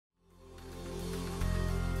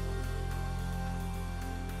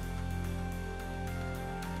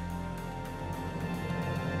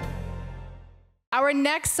Our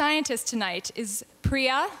next scientist tonight is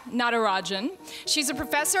Priya Natarajan. She's a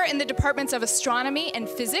professor in the departments of astronomy and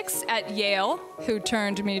physics at Yale, who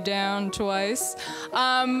turned me down twice.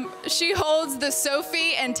 She holds the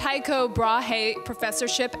Sophie and Tycho Brahe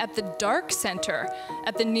Professorship at the Dark Center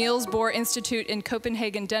at the Niels Bohr Institute in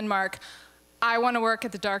Copenhagen, Denmark. I want to work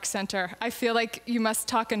at the Dark Center. I feel like you must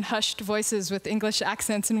talk in hushed voices with English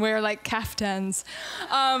accents and wear like caftans.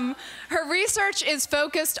 Her research is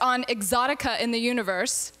focused on exotica in the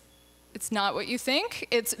universe. It's not what you think.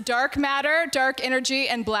 It's dark matter, dark energy,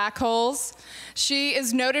 and black holes. She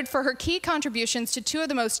is noted for her key contributions to two of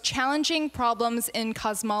the most challenging problems in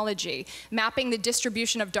cosmology, mapping the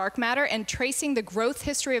distribution of dark matter and tracing the growth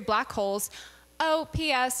history of black holes. Oh,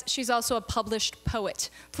 P.S., she's also a published poet.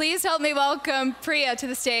 Please help me welcome Priya to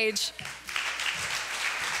the stage.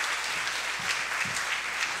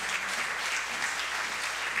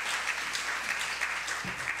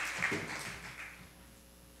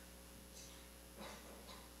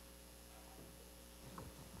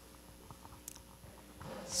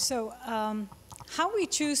 So, how we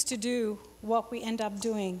choose to do what we end up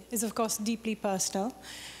doing is, of course, deeply personal.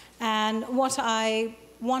 And what I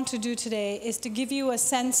want to do today is to give you a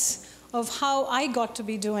sense of how I got to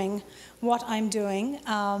be doing what I'm doing.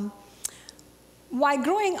 While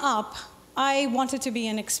growing up, I wanted to be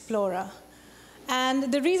an explorer.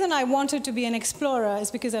 And the reason I wanted to be an explorer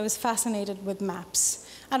is because I was fascinated with maps.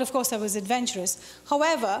 And of course, I was adventurous.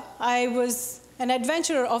 However, I was an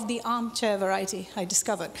adventurer of the armchair variety, I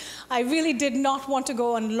discovered. I really did not want to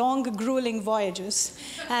go on long, grueling voyages.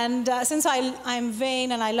 And since I'm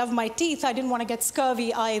vain and I love my teeth, I didn't want to get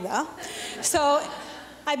scurvy either. So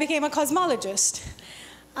I became a cosmologist.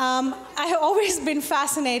 I have always been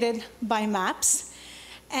fascinated by maps.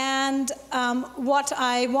 And what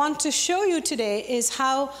I want to show you today is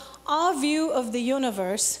how our view of the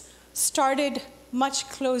universe started much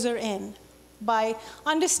closer in, by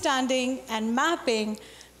understanding and mapping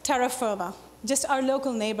terra firma, just our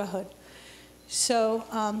local neighborhood. So,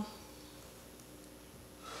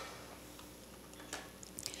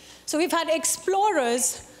 so we've had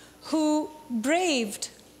explorers who braved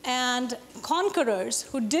and conquerors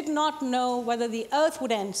who did not know whether the Earth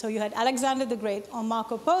would end. So you had Alexander the Great or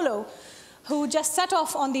Marco Polo, who just set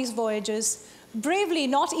off on these voyages, bravely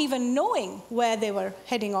not even knowing where they were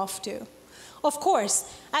heading off to. Of course,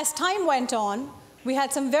 as time went on, we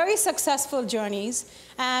had some very successful journeys,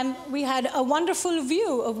 and we had a wonderful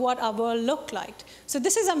view of what our world looked like. So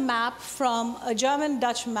this is a map from a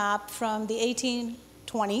German-Dutch map from the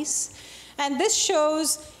 1820s. And this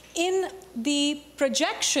shows in the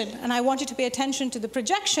projection, and I want you to pay attention to the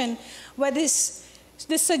projection, where this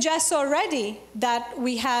suggests already that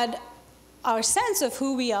we had our sense of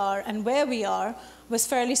who we are and where we are was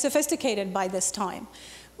fairly sophisticated by this time.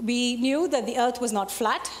 We knew that the Earth was not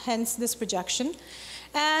flat, hence this projection.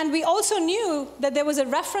 And we also knew that there was a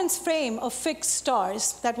reference frame of fixed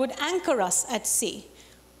stars that would anchor us at sea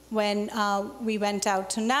when we went out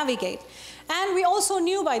to navigate. And we also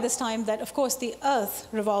knew by this time that, of course, the Earth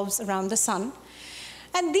revolves around the sun.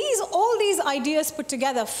 And all these ideas put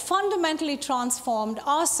together fundamentally transformed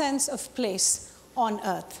our sense of place on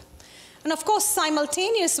Earth. And of course,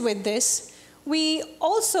 simultaneous with this, we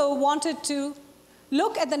also wanted to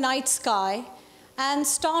look at the night sky and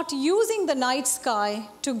start using the night sky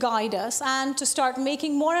to guide us and to start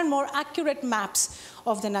making more and more accurate maps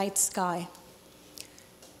of the night sky.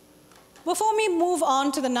 Before we move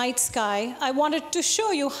on to the night sky, I wanted to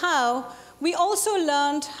show you how we also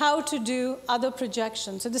learned how to do other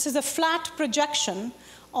projections. So this is a flat projection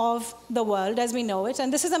of the world as we know it.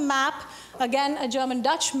 And this is a map, again, a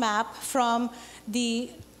German-Dutch map from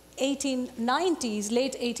the 1890s,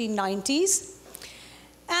 late 1890s.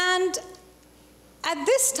 And at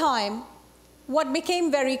this time, what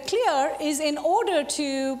became very clear is in order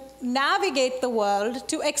to navigate the world,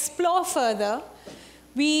 to explore further,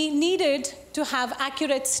 we needed to have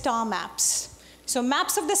accurate star maps. So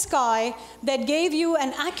maps of the sky that gave you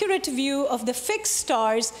an accurate view of the fixed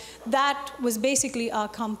stars, that was basically our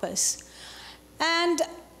compass. And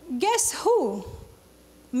guess who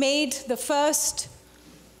made the first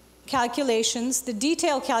calculations, the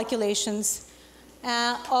detailed calculations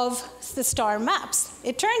of the star maps?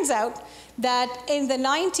 It turns out that in the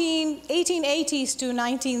 1880s to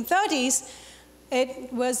 1930s,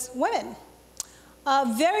 it was women. A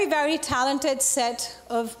very, very talented set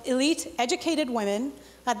of elite educated women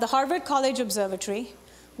at the Harvard College Observatory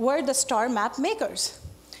were the star map makers.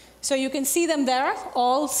 So you can see them there,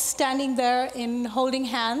 all standing there in holding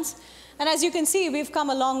hands. And as you can see, we've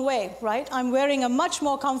come a long way, right? I'm wearing a much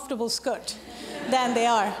more comfortable skirt than they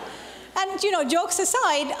are. And, you know, jokes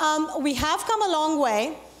aside, we have come a long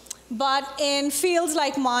way, but in fields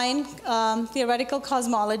like mine, theoretical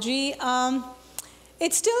cosmology,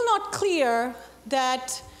 it's still not clear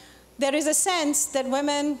that there is a sense that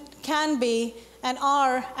women can be and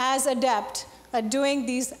are as adept at doing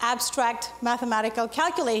these abstract mathematical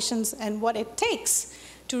calculations and what it takes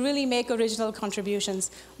to really make original contributions.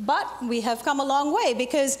 But we have come a long way,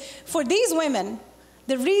 because for these women,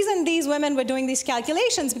 the reason these women were doing these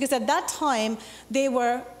calculations, because at that time they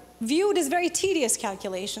were viewed as very tedious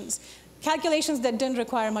calculations, calculations that didn't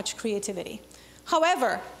require much creativity.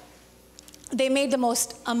 However, they made the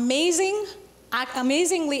most amazingly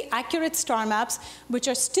accurate star maps, which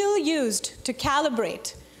are still used to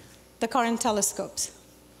calibrate the current telescopes.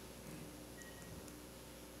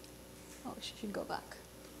 Oh, she should go back.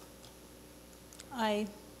 I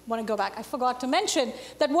want to go back. I forgot to mention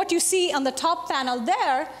that what you see on the top panel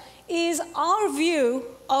there is our view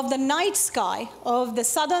of the night sky, of the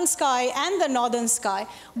southern sky and the northern sky,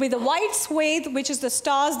 with the white swathe, which is the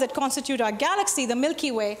stars that constitute our galaxy, the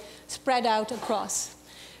Milky Way, spread out across.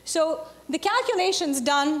 So the calculations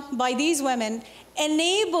done by these women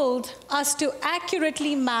enabled us to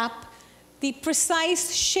accurately map the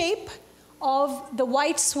precise shape of the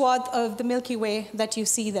white swath of the Milky Way that you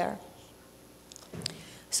see there.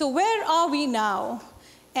 So where are we now?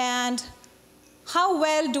 And how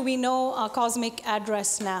well do we know our cosmic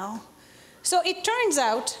address now? So it turns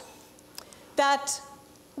out that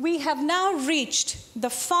we have now reached the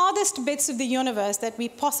farthest bits of the universe that we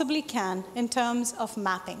possibly can in terms of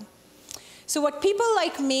mapping. So what people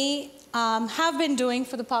like me have been doing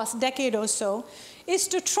for the past decade or so is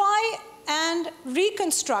to try and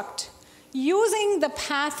reconstruct, using the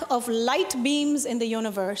path of light beams in the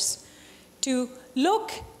universe, to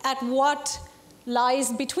look at what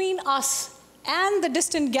lies between us and the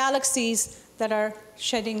distant galaxies that are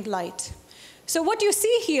shedding light. So what you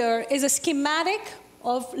see here is a schematic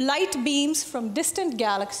of light beams from distant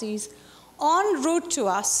galaxies en route to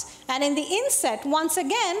us. And in the inset, once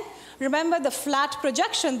again, remember the flat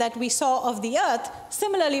projection that we saw of the Earth.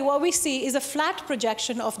 Similarly, what we see is a flat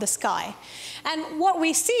projection of the sky. And what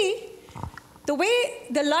we see, the way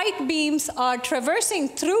the light beams are traversing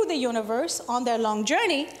through the universe on their long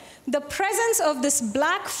journey, the presence of this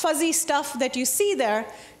black fuzzy stuff that you see there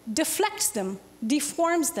deflects them,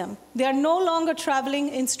 deforms them. They are no longer traveling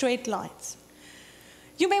in straight lines.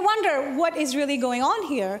 You may wonder what is really going on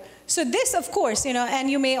here. So this, of course, you know, and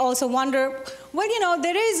you may also wonder, well, you know,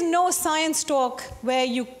 there is no science talk where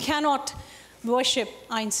you cannot worship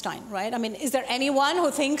Einstein, right? I mean, is there anyone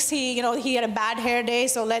who thinks he had a bad hair day,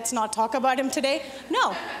 so let's not talk about him today?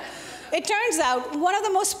 No. It turns out one of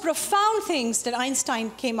the most profound things that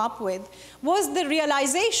Einstein came up with was the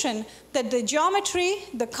realization that the geometry,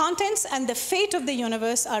 the contents, and the fate of the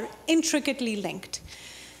universe are intricately linked.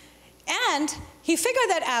 And he figured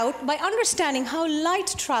that out by understanding how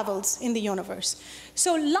light travels in the universe.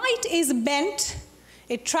 So light is bent,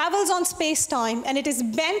 it travels on space-time, and it is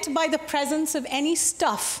bent by the presence of any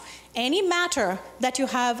stuff, any matter that you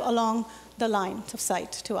have along the line of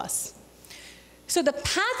sight to us. So the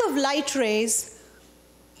path of light rays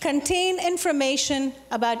contain information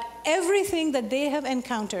about everything that they have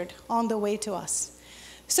encountered on the way to us.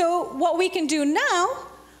 So what we can do now,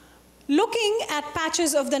 looking at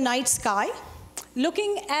patches of the night sky,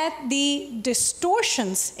 looking at the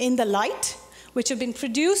distortions in the light, which have been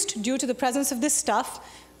produced due to the presence of this stuff,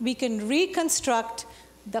 we can reconstruct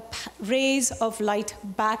the rays of light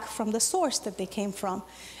back from the source that they came from.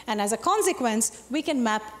 And as a consequence, we can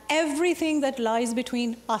map everything that lies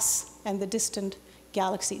between us and the distant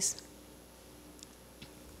galaxies.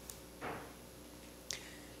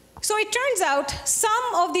 So it turns out some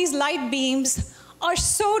of these light beams are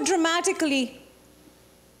so dramatically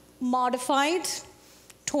modified,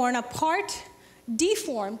 torn apart,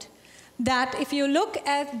 deformed, that if you look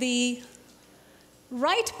at the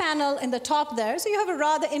right panel in the top there, so you have a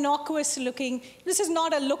rather innocuous looking, this is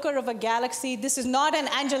not a looker of a galaxy, this is not an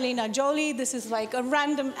Angelina Jolie, this is like a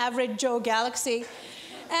random average Joe galaxy.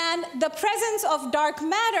 And the presence of dark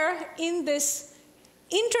matter in this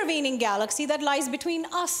intervening galaxy that lies between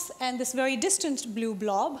us and this very distant blue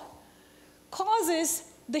blob causes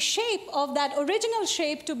the shape of that original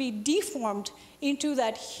shape to be deformed into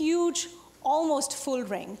that huge, almost full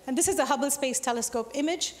ring. And this is a Hubble Space Telescope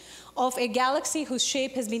image of a galaxy whose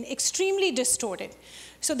shape has been extremely distorted.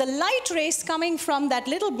 So the light rays coming from that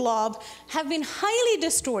little blob have been highly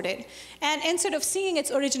distorted. And instead of seeing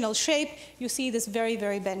its original shape, you see this very,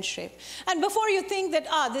 very bent shape. And before you think that,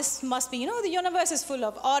 this must be, the universe is full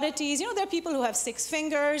of oddities. There are people who have 6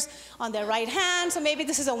 fingers on their right hand, so maybe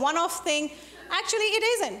this is a one-off thing. Actually, it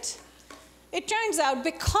isn't. it turns out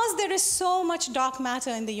because there is so much dark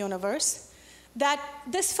matter in the universe, that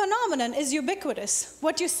this phenomenon is ubiquitous.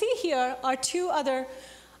 What you see here are two other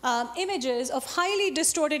images of highly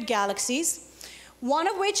distorted galaxies, one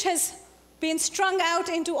of which has been strung out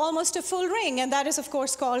into almost a full ring, and that is, of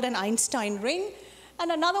course, called an Einstein ring.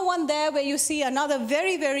 And another one there where you see another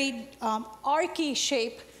very, very archy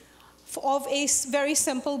shape of a very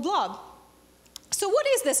simple blob. So what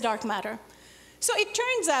is this dark matter? So it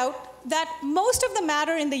turns out that most of the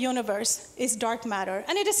matter in the universe is dark matter,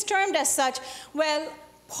 and it is termed as such. Well,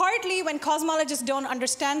 partly when cosmologists don't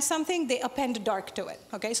understand something, they append dark to it.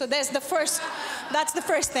 Okay, so that's the first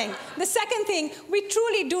thing. The second thing, we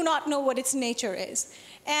truly do not know what its nature is.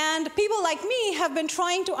 And people like me have been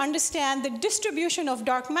trying to understand the distribution of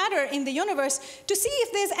dark matter in the universe to see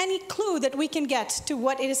if there's any clue that we can get to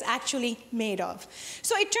what it is actually made of.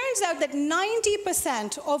 So it turns out that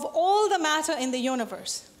 90% of all the matter in the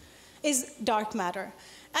universe is dark matter.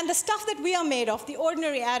 And the stuff that we are made of, the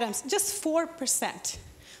ordinary atoms, just 4%.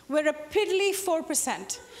 We're a piddly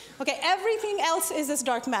 4%. Okay, everything else is this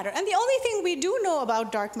dark matter. And the only thing we do know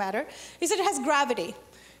about dark matter is that it has gravity.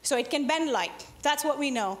 So it can bend light. That's what we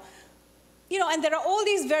know. You know, and there are all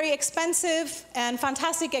these very expensive and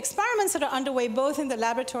fantastic experiments that are underway both in the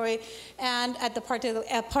laboratory and at the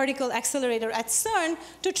particle accelerator at CERN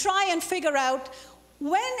to try and figure out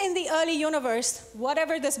when in the early universe,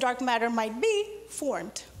 whatever this dark matter might be,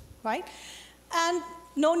 formed, right? And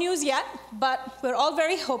no news yet, but we're all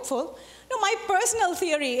very hopeful. You know, my personal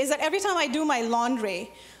theory is that every time I do my laundry,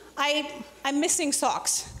 I'm missing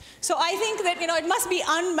socks. So I think that, you know, it must be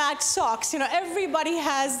unmatched socks. You know, everybody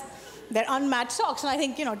has their unmatched socks, and I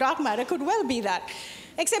think, you know, dark matter could well be that.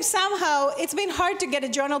 Except somehow it's been hard to get a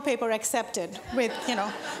journal paper accepted with, you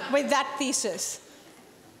know, with that thesis.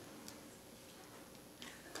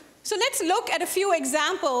 So let's look at a few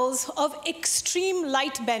examples of extreme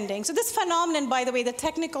light bending. So this phenomenon, by the way, the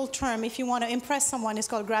technical term, if you want to impress someone, is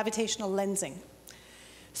called gravitational lensing.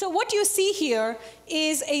 So what you see here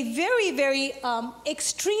is a very, very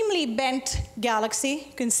extremely bent galaxy.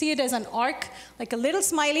 You can see it as an arc, like a little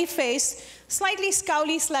smiley face, slightly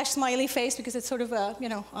scowly / smiley face because it's sort of, you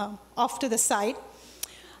know, off to the side.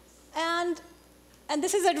 And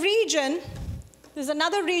this is a region, there's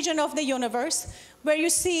another region of the universe where you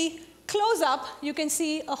see, close up, you can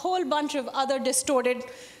see a whole bunch of other distorted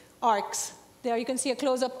arcs. There you can see a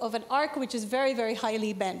close-up of an arc which is very, very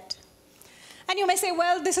highly bent. And you may say,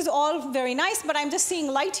 well, this is all very nice, but I'm just seeing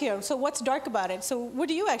light here, so what's dark about it? So what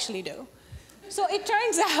do you actually do? So it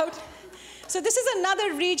turns out, so this is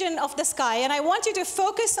another region of the sky, and I want you to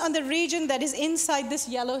focus on the region that is inside this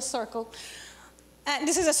yellow circle. And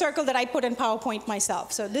this is a circle that I put in PowerPoint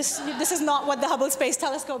myself, so this is not what the Hubble Space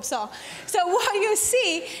Telescope saw. So what you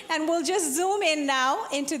see, and we'll just zoom in now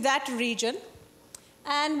into that region,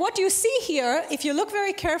 and what you see here, if you look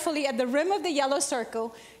very carefully at the rim of the yellow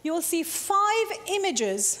circle, you will see 5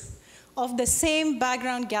 images of the same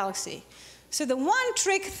background galaxy. So the one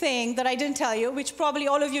trick thing that I didn't tell you, which probably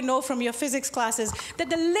all of you know from your physics classes, that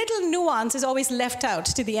the little nuance is always left out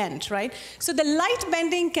to the end, right? So the light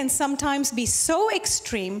bending can sometimes be so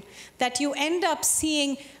extreme that you end up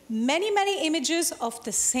seeing many, many images of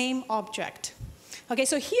the same object. Okay,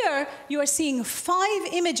 so here you are seeing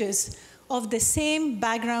 5 images of the same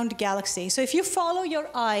background galaxy. So if you follow your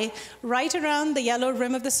eye right around the yellow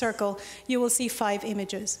rim of the circle, you will see 5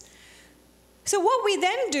 images. So what we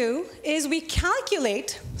then do is we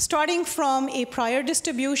calculate, starting from a prior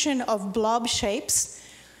distribution of blob shapes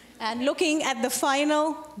and looking at the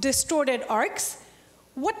final distorted arcs,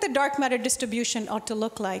 what the dark matter distribution ought to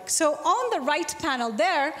look like. So on the right panel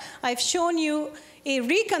there, I've shown you a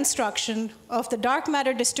reconstruction of the dark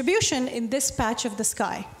matter distribution in this patch of the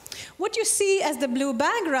sky. What you see as the blue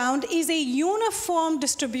background is a uniform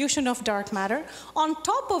distribution of dark matter, on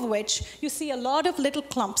top of which you see a lot of little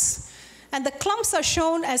clumps. And the clumps are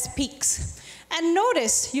shown as peaks. And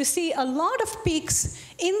notice, you see a lot of peaks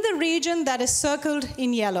in the region that is circled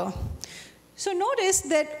in yellow. So notice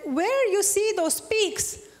that where you see those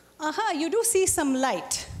peaks, you do see some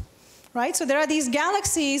light, right? So there are these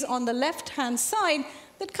galaxies on the left-hand side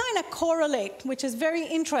that kind of correlate, which is very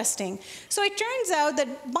interesting. So it turns out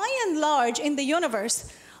that by and large in the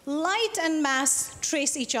universe, light and mass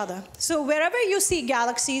trace each other. So wherever you see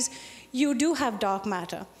galaxies, you do have dark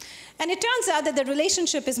matter. And it turns out that the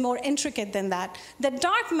relationship is more intricate than that. The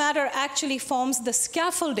dark matter actually forms the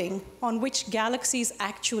scaffolding on which galaxies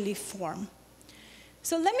actually form.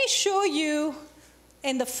 So let me show you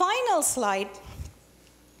in the final slide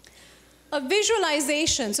a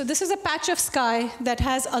visualization. So this is a patch of sky that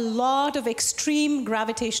has a lot of extreme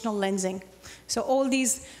gravitational lensing. So all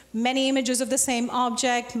these many images of the same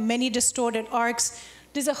object, many distorted arcs.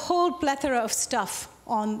 There's a whole plethora of stuff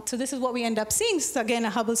on, so this is what we end up seeing. This is again a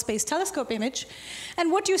Hubble Space Telescope image.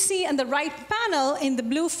 And what you see in the right panel in the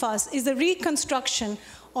blue fuzz is the reconstruction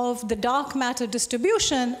of the dark matter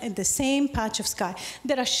distribution in the same patch of sky.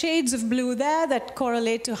 There are shades of blue there that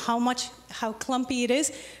correlate to how clumpy it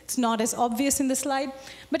is. It's not as obvious in the slide.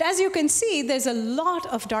 But as you can see, there's a lot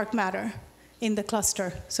of dark matter in the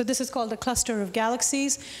cluster. So this is called the cluster of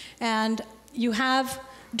galaxies. And you have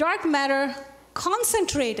dark matter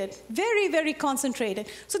concentrated, very, very concentrated.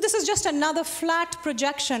 So this is just another flat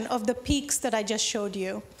projection of the peaks that I just showed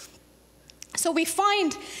you. So we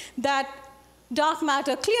find that dark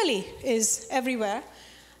matter clearly is everywhere.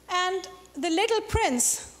 And the Little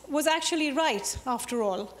Prince was actually right, after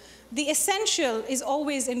all. The essential is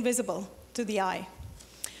always invisible to the eye.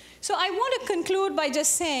 So I want to conclude by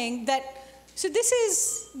just saying that, so this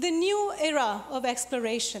is the new era of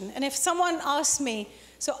exploration. And if someone asks me,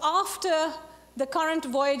 so after the current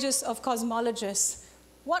voyages of cosmologists,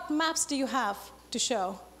 what maps do you have to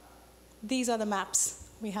show? These are the maps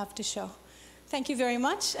we have to show. Thank you very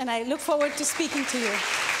much, and I look forward to speaking to you.